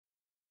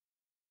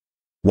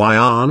Why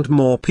aren't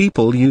more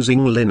people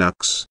using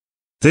Linux?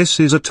 This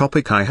is a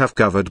topic I have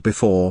covered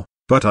before,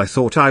 but I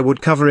thought I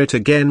would cover it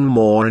again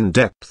more in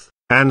depth,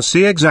 and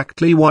see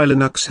exactly why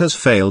Linux has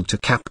failed to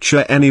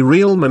capture any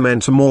real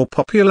momentum or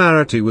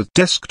popularity with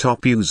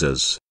desktop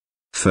users.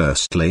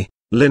 Firstly,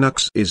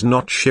 Linux is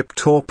not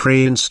shipped or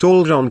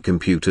pre-installed on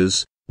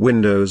computers.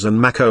 Windows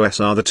and macOS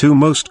are the two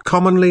most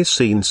commonly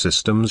seen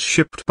systems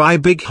shipped by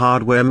big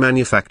hardware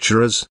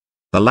manufacturers,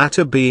 the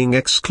latter being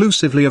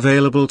exclusively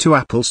available to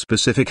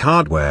Apple-specific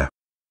hardware.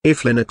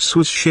 If Linux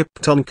was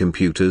shipped on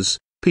computers,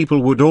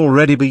 people would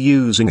already be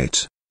using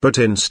it, but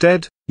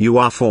instead, you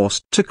are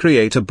forced to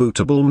create a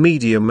bootable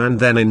medium and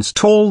then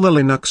install the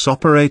Linux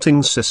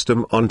operating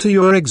system onto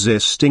your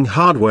existing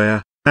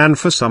hardware, and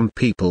for some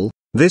people,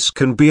 this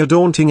can be a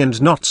daunting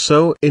and not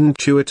so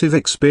intuitive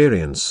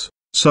experience,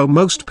 so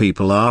most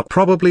people are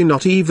probably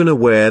not even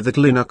aware that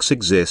Linux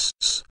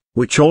exists,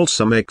 which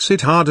also makes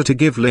it harder to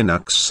give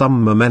Linux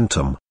some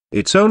momentum.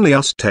 It's only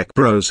us tech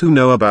bros who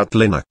know about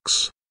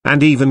Linux,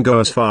 and even go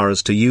as far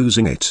as to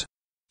using it.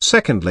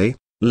 Secondly,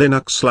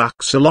 Linux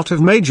lacks a lot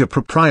of major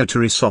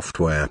proprietary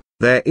software.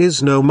 There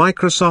is no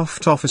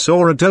Microsoft Office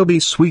or Adobe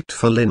Suite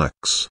for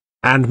Linux,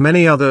 and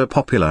many other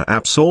popular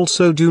apps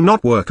also do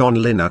not work on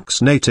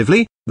Linux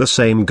natively. The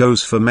same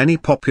goes for many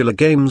popular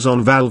games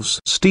on Valve's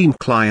Steam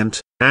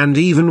client, and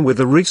even with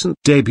the recent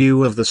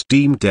debut of the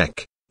Steam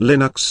Deck,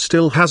 Linux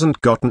still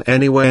hasn't gotten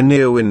anywhere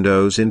near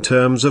Windows in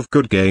terms of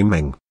good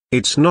gaming.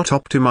 It's not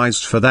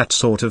optimized for that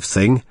sort of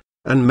thing,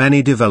 and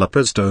many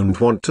developers don't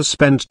want to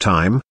spend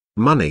time,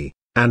 money,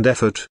 and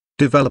effort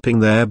developing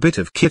their bit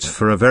of kit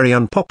for a very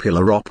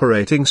unpopular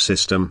operating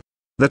system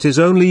that is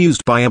only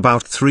used by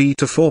about 3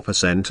 to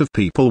 4% of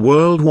people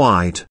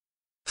worldwide.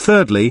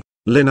 Thirdly,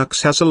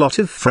 Linux has a lot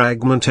of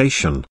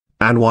fragmentation,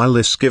 and while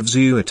this gives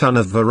you a ton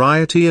of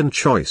variety and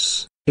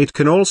choice, it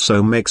can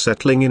also make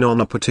settling in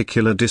on a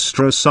particular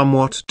distro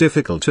somewhat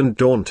difficult and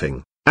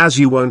daunting, as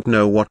you won't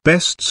know what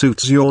best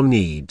suits your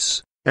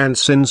needs, and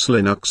since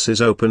Linux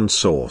is open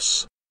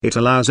source, it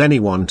allows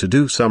anyone to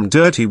do some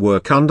dirty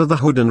work under the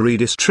hood and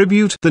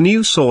redistribute the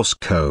new source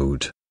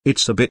code.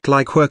 It's a bit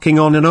like working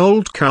on an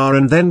old car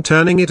and then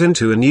turning it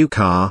into a new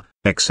car,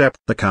 except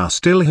the car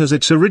still has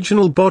its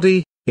original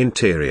body,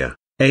 interior,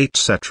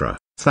 etc.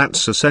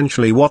 That's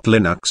essentially what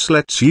Linux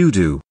lets you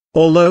do,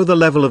 although the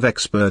level of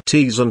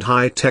expertise and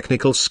high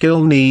technical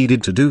skill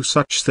needed to do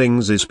such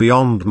things is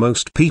beyond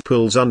most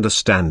people's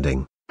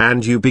understanding,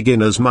 and you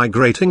beginners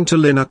migrating to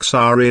Linux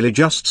are really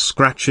just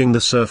scratching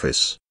the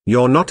surface.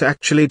 You're not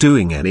actually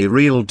doing any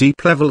real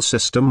deep-level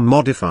system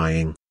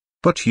modifying.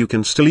 But you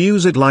can still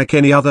use it like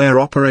any other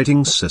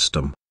operating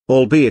system,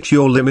 albeit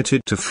you're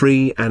limited to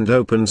free and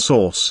open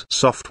source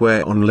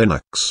software on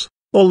Linux,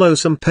 although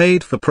some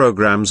paid-for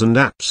programs and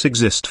apps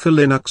exist for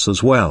Linux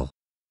as well.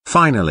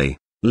 Finally,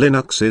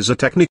 Linux is a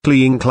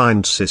technically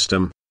inclined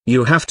system.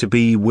 You have to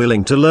be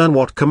willing to learn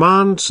what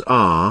commands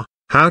are,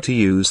 how to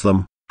use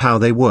them, how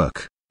they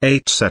work,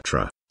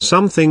 etc.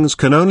 Some things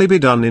can only be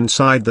done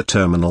inside the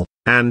terminal,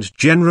 and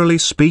generally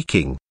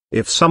speaking,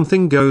 if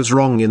something goes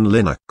wrong in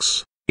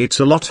Linux, it's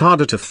a lot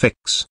harder to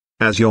fix,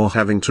 as you're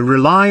having to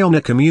rely on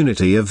a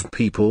community of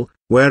people,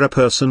 where a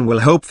person will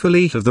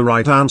hopefully have the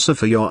right answer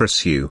for your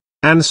issue,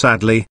 and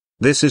sadly,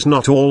 this is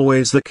not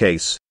always the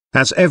case,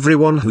 as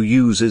everyone who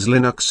uses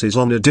Linux is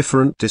on a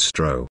different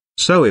distro,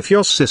 so if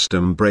your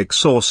system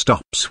breaks or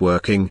stops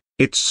working,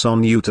 it's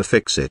on you to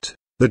fix it.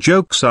 The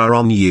jokes are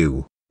on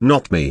you,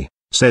 not me,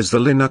 says the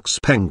Linux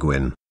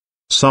Penguin.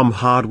 Some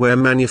hardware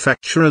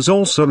manufacturers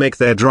also make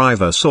their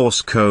driver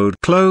source code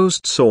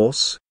closed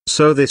source,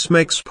 so this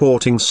makes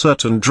porting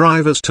certain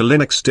drivers to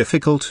Linux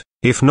difficult,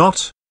 if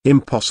not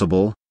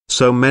impossible,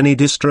 so many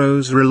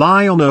distros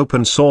rely on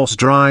open source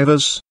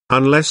drivers,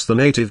 unless the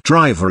native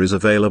driver is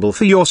available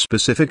for your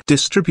specific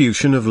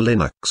distribution of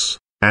Linux,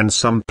 and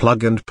some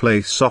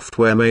plug-and-play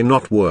software may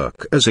not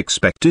work as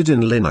expected in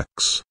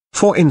Linux.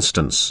 For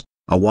instance,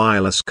 a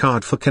wireless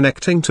card for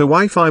connecting to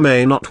Wi-Fi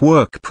may not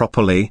work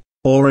properly,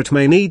 or it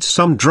may need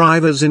some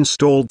drivers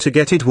installed to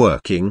get it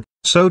working,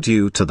 so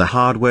due to the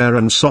hardware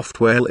and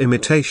software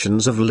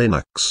limitations of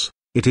Linux,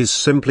 it is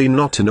simply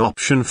not an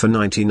option for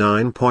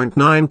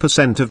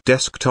 99.9% of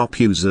desktop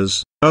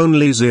users.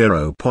 Only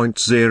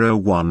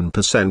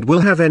 0.01%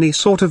 will have any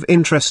sort of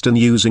interest in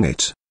using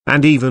it,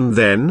 and even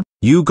then,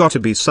 you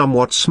gotta be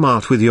somewhat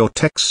smart with your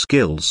tech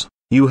skills.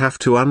 You have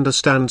to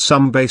understand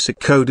some basic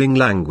coding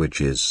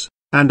languages,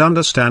 and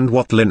understand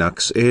what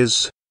Linux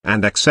is,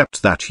 and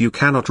accept that you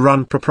cannot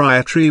run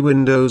proprietary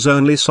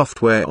Windows-only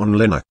software on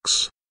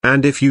Linux,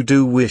 and if you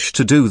do wish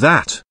to do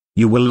that,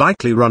 you will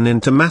likely run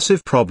into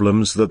massive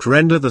problems that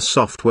render the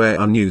software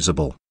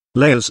unusable.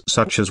 Layers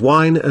such as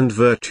Wine and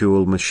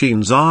virtual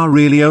machines are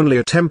really only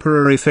a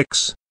temporary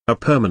fix. A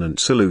permanent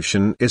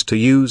solution is to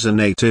use a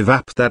native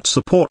app that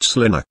supports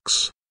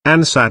Linux,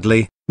 and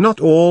sadly, not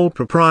all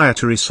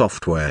proprietary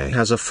software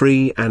has a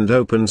free and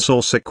open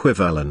source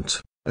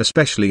equivalent,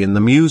 especially in the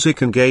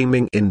music and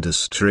gaming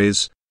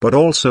industries, but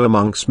also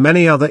amongst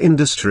many other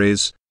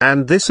industries,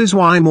 and this is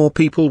why more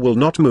people will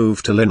not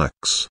move to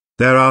Linux.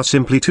 there are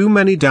simply too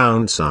many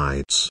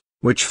downsides,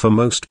 which for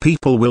most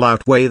people will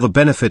outweigh the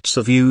benefits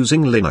of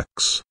using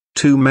Linux.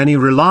 Too many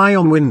rely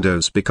on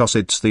Windows because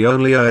it's the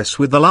only OS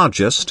with the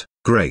largest,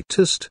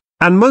 greatest,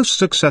 and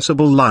most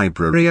accessible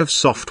library of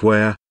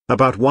software.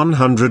 About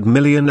 100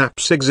 million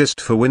apps exist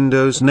for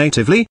Windows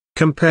natively.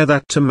 Compare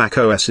that to Mac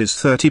OS's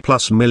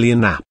 30+ million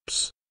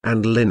apps,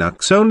 and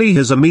Linux only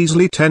has a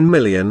measly 10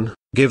 million,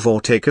 give or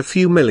take a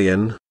few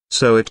million.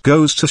 So it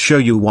goes to show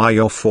you why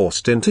you're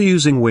forced into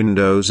using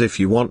Windows if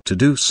you want to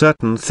do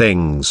certain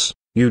things.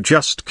 You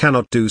just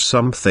cannot do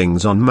some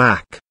things on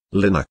Mac,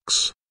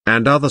 Linux,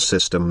 and other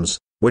systems,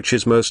 which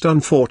is most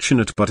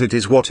unfortunate, but it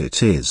is what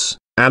it is,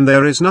 and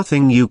there is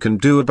nothing you can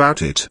do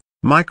about it.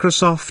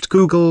 Microsoft,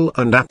 Google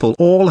and Apple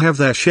all have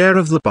their share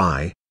of the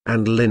pie,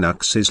 and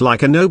Linux is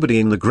like a nobody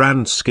in the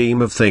grand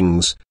scheme of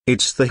things.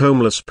 It's the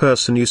homeless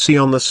person you see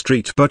on the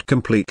street but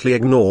completely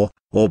ignore,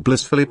 or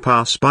blissfully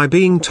pass by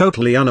being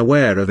totally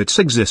unaware of its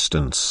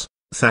existence.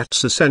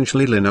 That's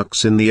essentially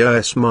Linux in the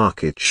OS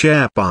market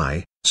share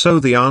pie. So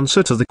the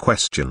answer to the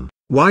question,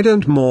 why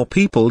don't more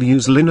people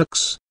use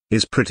Linux,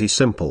 is pretty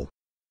simple.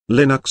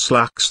 Linux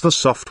lacks the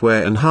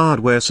software and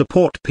hardware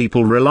support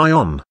people rely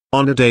on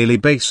a daily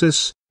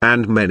basis,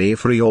 and many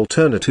free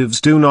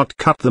alternatives do not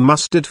cut the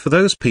mustard for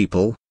those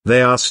people.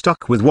 They are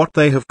stuck with what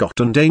they have got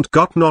and ain't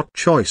got not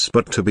choice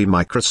but to be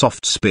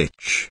Microsoft's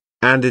bitch.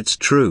 And it's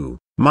true,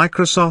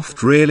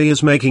 Microsoft really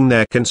is making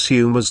their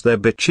consumers their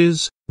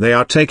bitches. They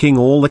are taking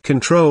all the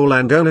control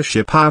and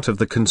ownership out of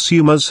the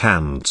consumer's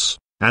hands,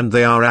 and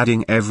they are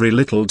adding every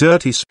little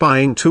dirty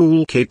spying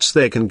toolkits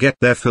they can get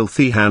their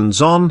filthy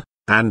hands on.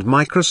 And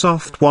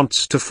Microsoft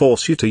wants to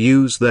force you to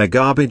use their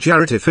garbage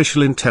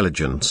artificial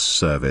intelligence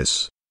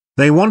service.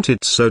 They want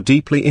it so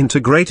deeply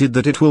integrated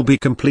that it will be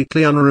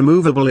completely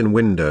unremovable in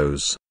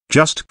Windows.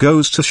 Just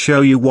goes to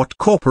show you what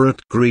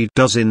corporate greed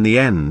does in the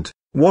end.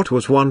 What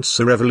was once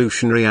a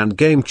revolutionary and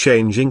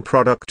game-changing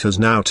product has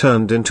now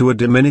turned into a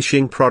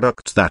diminishing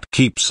product that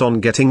keeps on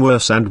getting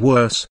worse and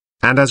worse.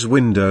 And as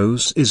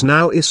Windows is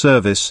now a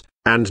service,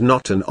 and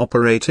not an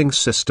operating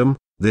system,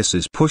 this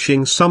is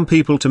pushing some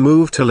people to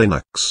move to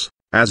Linux,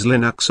 as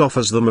Linux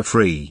offers them a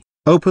free,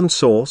 open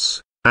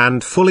source,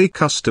 and fully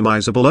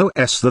customizable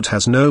OS that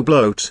has no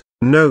bloat,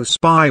 no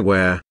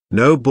spyware,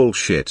 no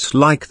bullshit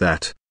like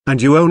that,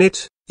 and you own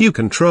it, you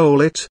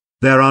control it.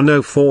 There are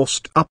no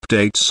forced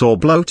updates or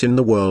bloat in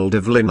the world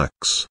of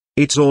Linux.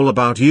 It's all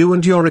about you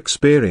and your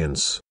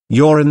experience.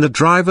 You're in the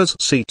driver's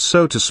seat,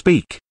 so to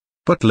speak.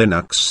 But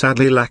Linux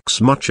sadly lacks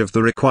much of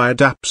the required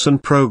apps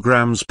and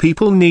programs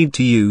people need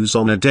to use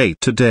on a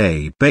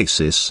day-to-day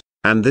basis,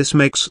 and this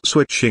makes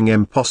switching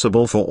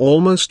impossible for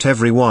almost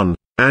everyone.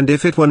 And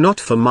if it were not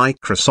for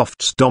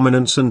Microsoft's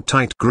dominance and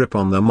tight grip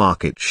on the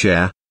market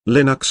share,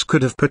 Linux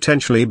could have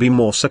potentially been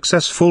more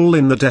successful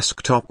in the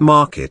desktop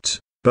market.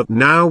 But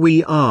now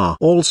we are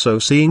also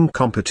seeing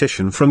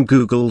competition from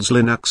Google's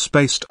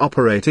Linux-based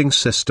operating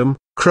system,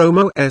 Chrome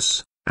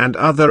OS, and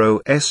other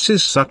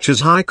OSs such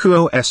as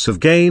Haiku OS have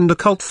gained a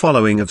cult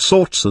following of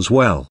sorts as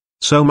well.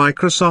 So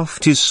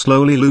Microsoft is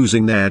slowly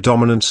losing their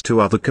dominance to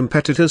other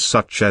competitors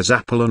such as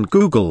Apple and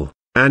Google,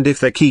 and if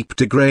they keep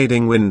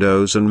degrading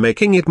Windows and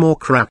making it more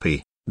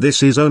crappy,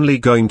 this is only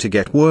going to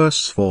get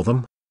worse for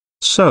them.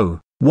 So,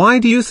 why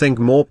do you think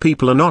more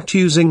people are not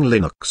using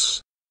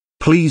Linux?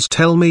 Please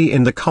tell me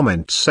in the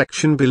comments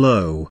section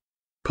below.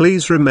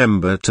 Please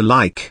remember to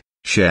like,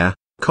 share,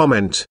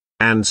 comment,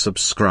 and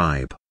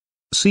subscribe.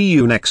 See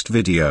you next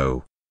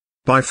video.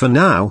 Bye for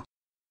now.